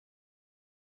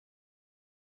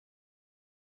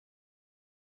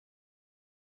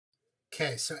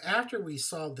Okay, so after we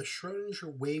solve the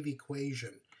Schrodinger wave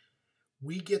equation,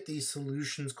 we get these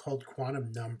solutions called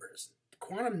quantum numbers.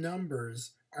 Quantum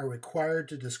numbers are required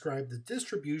to describe the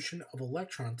distribution of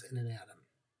electrons in an atom.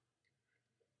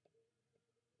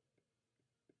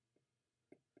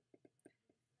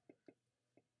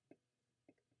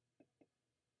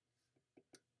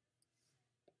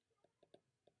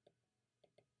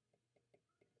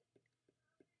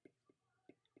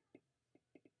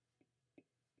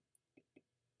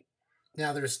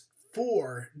 Now there's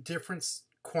 4 different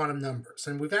quantum numbers,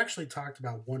 and we've actually talked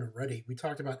about one already. We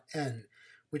talked about n,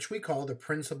 which we call the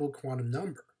principal quantum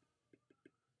number.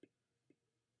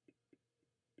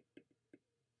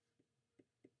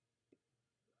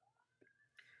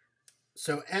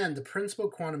 So n, the principal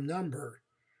quantum number,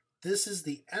 this is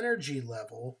the energy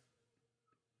level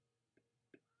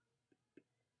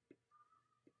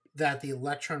that the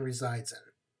electron resides in.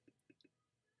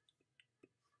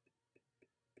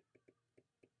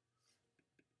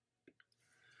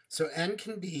 So n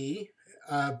can be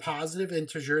a positive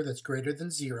integer that's greater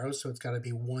than 0, so it's got to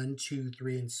be 1, 2,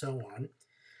 3, and so on.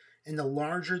 And the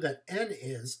larger that n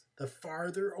is, the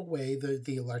farther away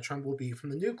the electron will be from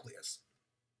the nucleus.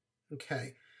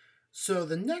 Okay, so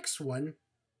the next one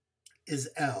is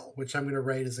L, which I'm going to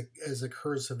write as a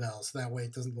cursive L, so that way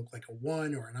it doesn't look like a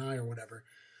 1 or an I or whatever.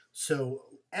 So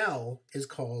L is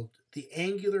called the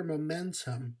angular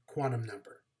momentum quantum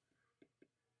number.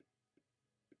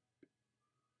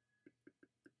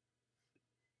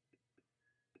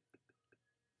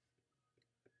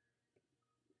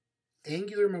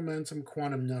 Angular momentum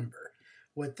quantum number.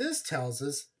 What this tells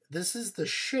us, this is the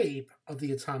shape of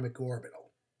the atomic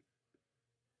orbital.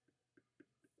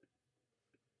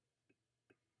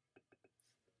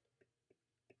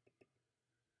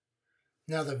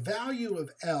 Now the value of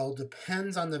L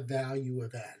depends on the value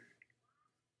of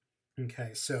N.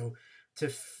 Okay, so to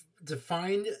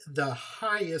find the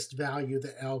highest value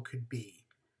that L could be,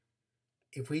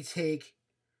 if we take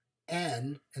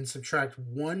N and subtract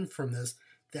 1 from this,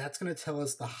 that's going to tell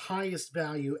us the highest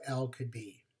value L could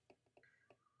be.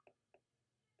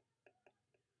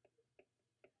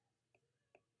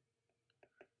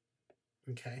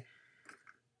 Okay.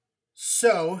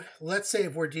 So let's say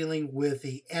if we're dealing with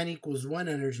the n equals 1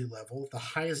 energy level, the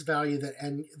highest value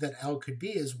that L could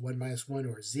be is 1 minus 1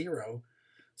 or 0.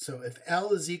 So if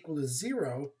L is equal to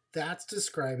 0, that's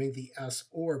describing the s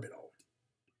orbital,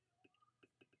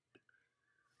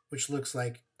 which looks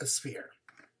like a sphere.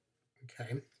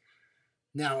 Okay.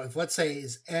 Now, if let's say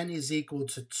n is equal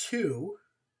to 2,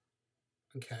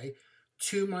 okay,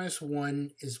 2 minus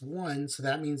 1 is 1, so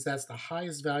that means that's the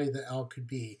highest value that L could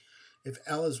be. If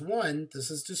L is 1,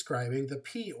 this is describing the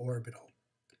p orbital,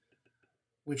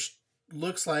 which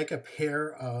looks like a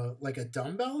pair of, like a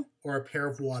dumbbell or a pair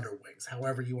of water wings,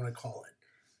 however you want to call it.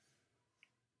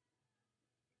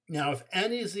 Now, if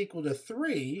n is equal to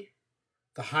 3,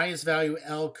 the highest value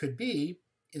L could be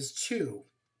is 2,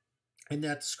 and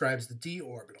that describes the d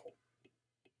orbital.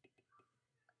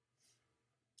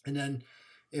 And then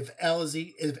if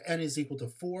n is equal to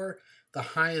 4, the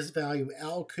highest value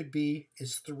L could be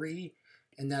is 3,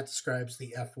 and that describes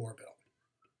the f orbital.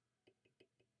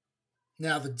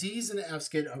 Now, the D's and F's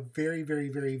get a very, very,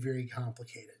 very, very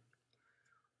complicated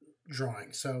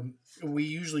drawing, so we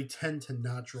usually tend to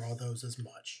not draw those as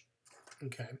much.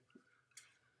 Okay.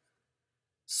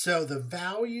 So the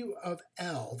value of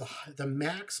L, the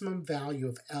maximum value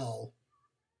of L,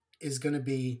 is going to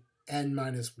be n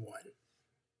minus 1.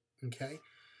 Okay.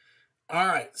 All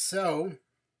right, so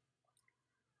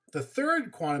the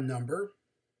third quantum number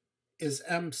is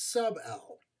m sub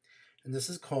L, and this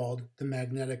is called the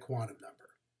magnetic quantum number.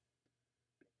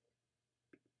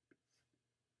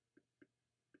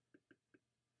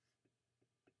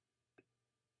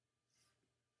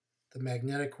 The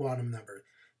magnetic quantum number.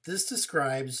 This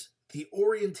describes the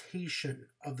orientation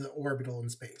of the orbital in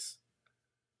space.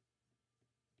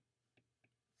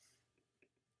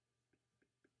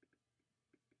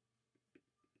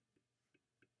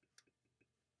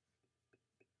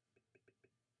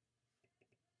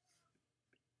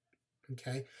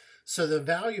 Okay, so the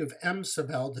value of m sub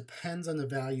L depends on the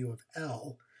value of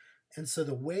L, and so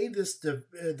the way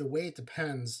it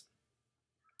depends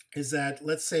is that,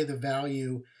 let's say the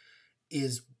value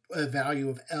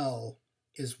of L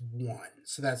is 1,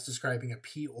 so that's describing a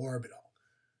p orbital.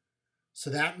 So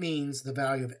that means the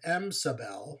value of m sub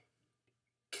L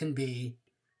can be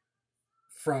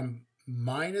from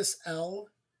minus L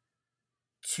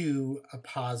to a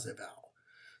positive L.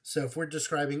 So if we're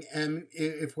describing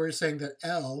if we're saying that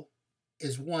L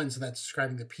is 1, so that's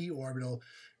describing the p orbital,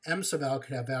 m sub L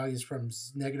could have values from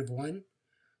 -1,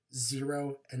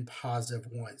 0, and positive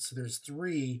 1. So there's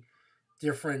three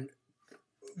different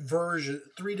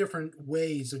three different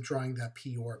ways of drawing that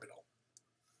p orbital.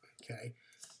 Okay.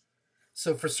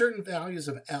 So for certain values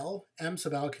of L, M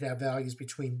sub L could have values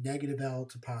between negative L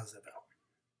to positive L.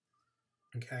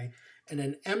 Okay. And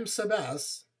then M sub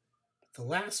S, the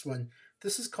last one,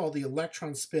 this is called the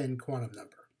electron spin quantum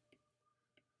number.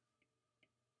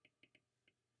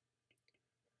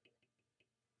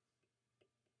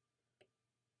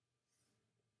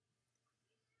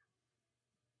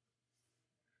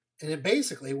 And then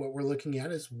basically what we're looking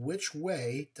at is which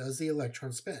way does the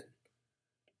electron spin?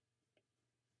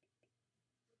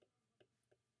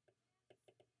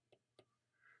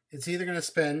 It's either going to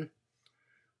spin,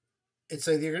 it's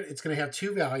going to have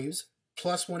two values,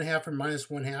 plus 1/2 or minus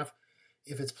 1/2.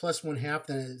 If it's plus 1/2,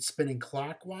 then it's spinning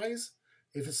clockwise.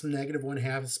 If it's negative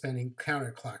 1/2, it's spinning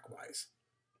counterclockwise.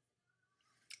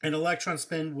 An electron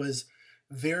spin was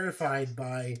verified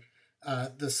by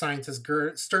the scientists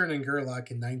Stern and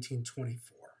Gerlach in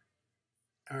 1924.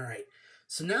 All right.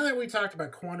 So now that we talked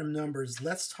about quantum numbers,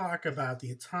 let's talk about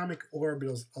the atomic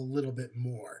orbitals a little bit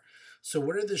more. So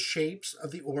what are the shapes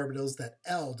of the orbitals that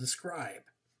L describe?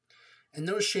 And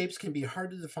those shapes can be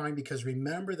hard to define because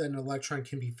remember that an electron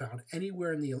can be found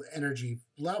anywhere in the energy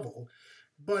level.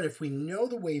 But if we know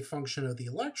the wave function of the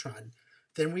electron,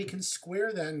 then we can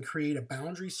square that and create a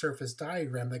boundary surface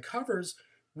diagram that covers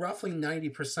roughly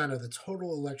 90% of the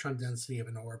total electron density of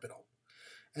an orbital.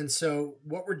 And so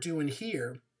what we're doing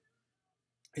here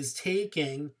is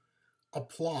taking a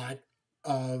plot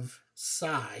of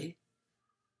psi,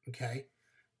 okay?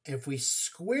 If we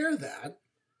square that,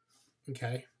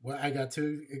 okay, well, I got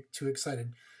too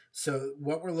excited. So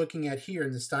what we're looking at here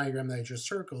in this diagram that I just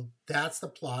circled, that's the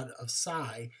plot of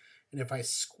psi. And if I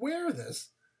square this,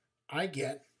 I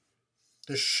get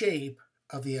the shape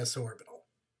of the s orbital.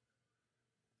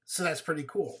 So that's pretty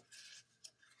cool.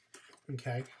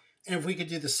 Okay. And if we could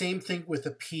do the same thing with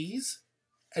the p's,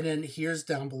 and then here's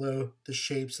down below the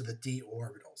shapes of the d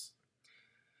orbitals.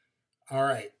 All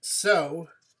right. So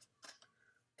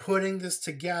putting this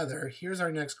together, here's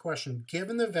our next question.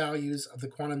 Given the values of the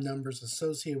quantum numbers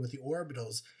associated with the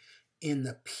orbitals in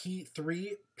the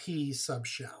 3p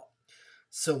subshell.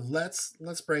 So let's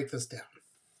break this down.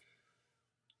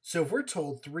 So if we're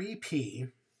told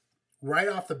 3p, right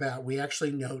off the bat, we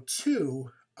actually know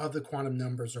two of the quantum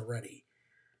numbers already.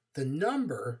 The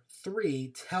number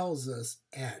 3 tells us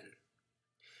n.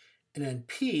 And then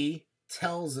p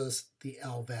tells us the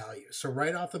L value. So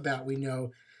right off the bat, we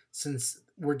know since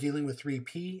we're dealing with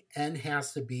 3p, n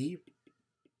has to be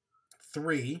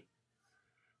 3.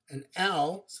 And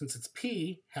L, since it's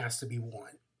p, has to be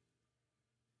 1.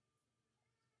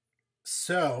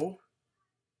 So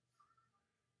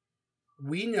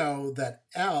we know that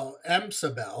M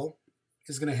sub L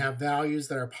is going to have values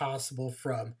that are possible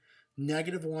from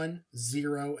 -1,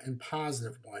 0, and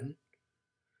positive 1.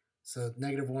 So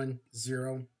 -1,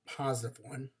 0, positive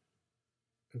 1.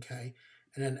 Okay.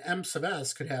 And then M sub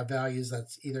S could have values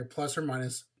that's either plus or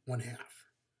minus 1/2.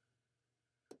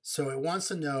 So it wants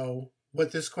to know,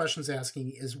 what this question is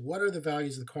asking is, what are the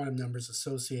values of the quantum numbers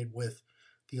associated with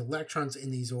the electrons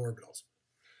in these orbitals?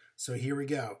 So here we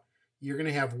go. You're going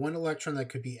to have one electron that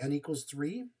could be n equals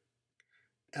 3,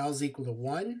 L is equal to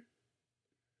 1,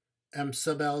 M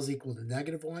sub L is equal to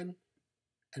 -1,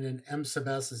 and then M sub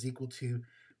S is equal to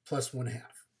plus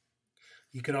 1/2.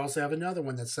 You could also have another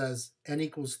one that says n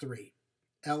equals 3,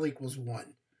 L equals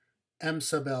 1, M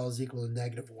sub L is equal to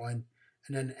 -1,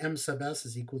 and then M sub S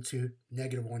is equal to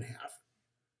 -1/2.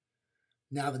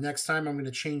 Now the next time I'm going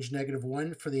to change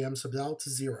 -1 for the M sub L to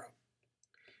 0.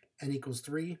 N equals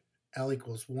 3, L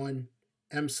equals 1,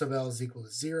 M sub L is equal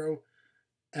to 0,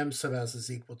 M sub S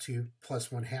is equal to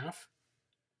plus 1/2.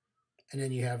 And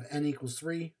then you have N equals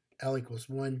 3, L equals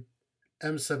 1,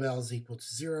 M sub L is equal to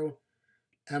 0,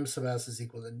 M sub S is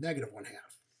equal to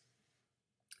 -1/2.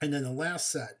 And then the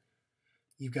last set,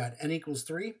 you've got N equals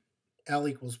 3, L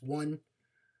equals 1,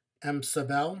 M sub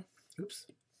L,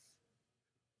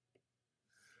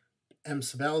 M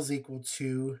sub L is equal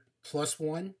to plus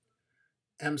 1,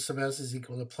 M sub S is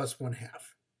equal to plus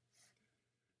 1/2.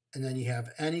 And then you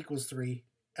have N equals 3,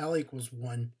 L equals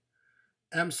 1,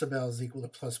 M sub L is equal to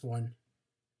plus 1,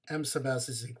 M sub S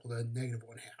is equal to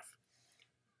 -1/2.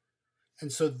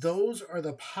 And so those are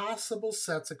the possible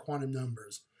sets of quantum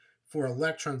numbers for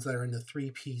electrons that are in the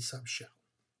 3p subshell.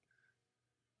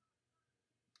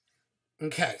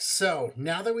 Okay, so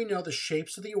now that we know the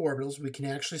shapes of the orbitals, we can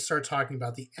actually start talking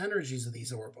about the energies of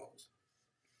these orbitals.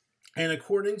 And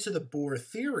according to the Bohr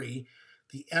theory,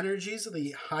 the energies of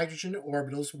the hydrogen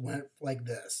orbitals went like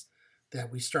this.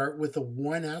 that we start with the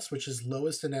 1s, which is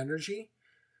lowest in energy.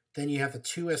 Then you have the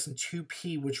 2s and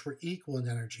 2p, which were equal in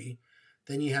energy.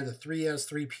 Then you have the 3s,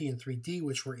 3p, and 3d,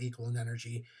 which were equal in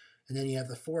energy. And then you have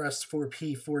the 4s,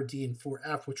 4p, 4d, and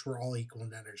 4f, which were all equal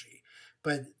in energy.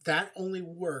 But that only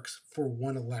works for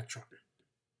one electron.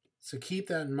 So keep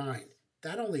that in mind.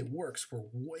 That only works for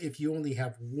if you only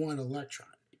have one electron.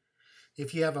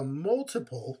 If you have a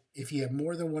multiple, if you have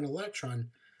more than one electron,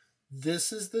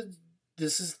 this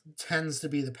tends to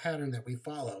be the pattern that we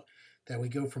follow. That we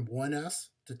go from 1s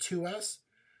to 2s,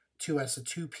 2s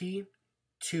to 2p,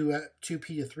 2p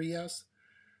to 3s,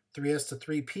 3s to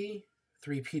 3p,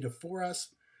 3p to 4s,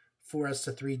 4s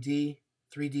to 3d,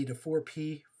 3d to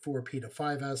 4p, 4p to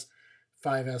 5s,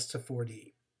 5s to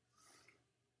 4d.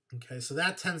 Okay, so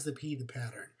that tends to be the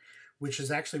pattern, which is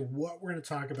actually what we're going to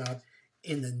talk about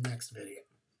in the next video.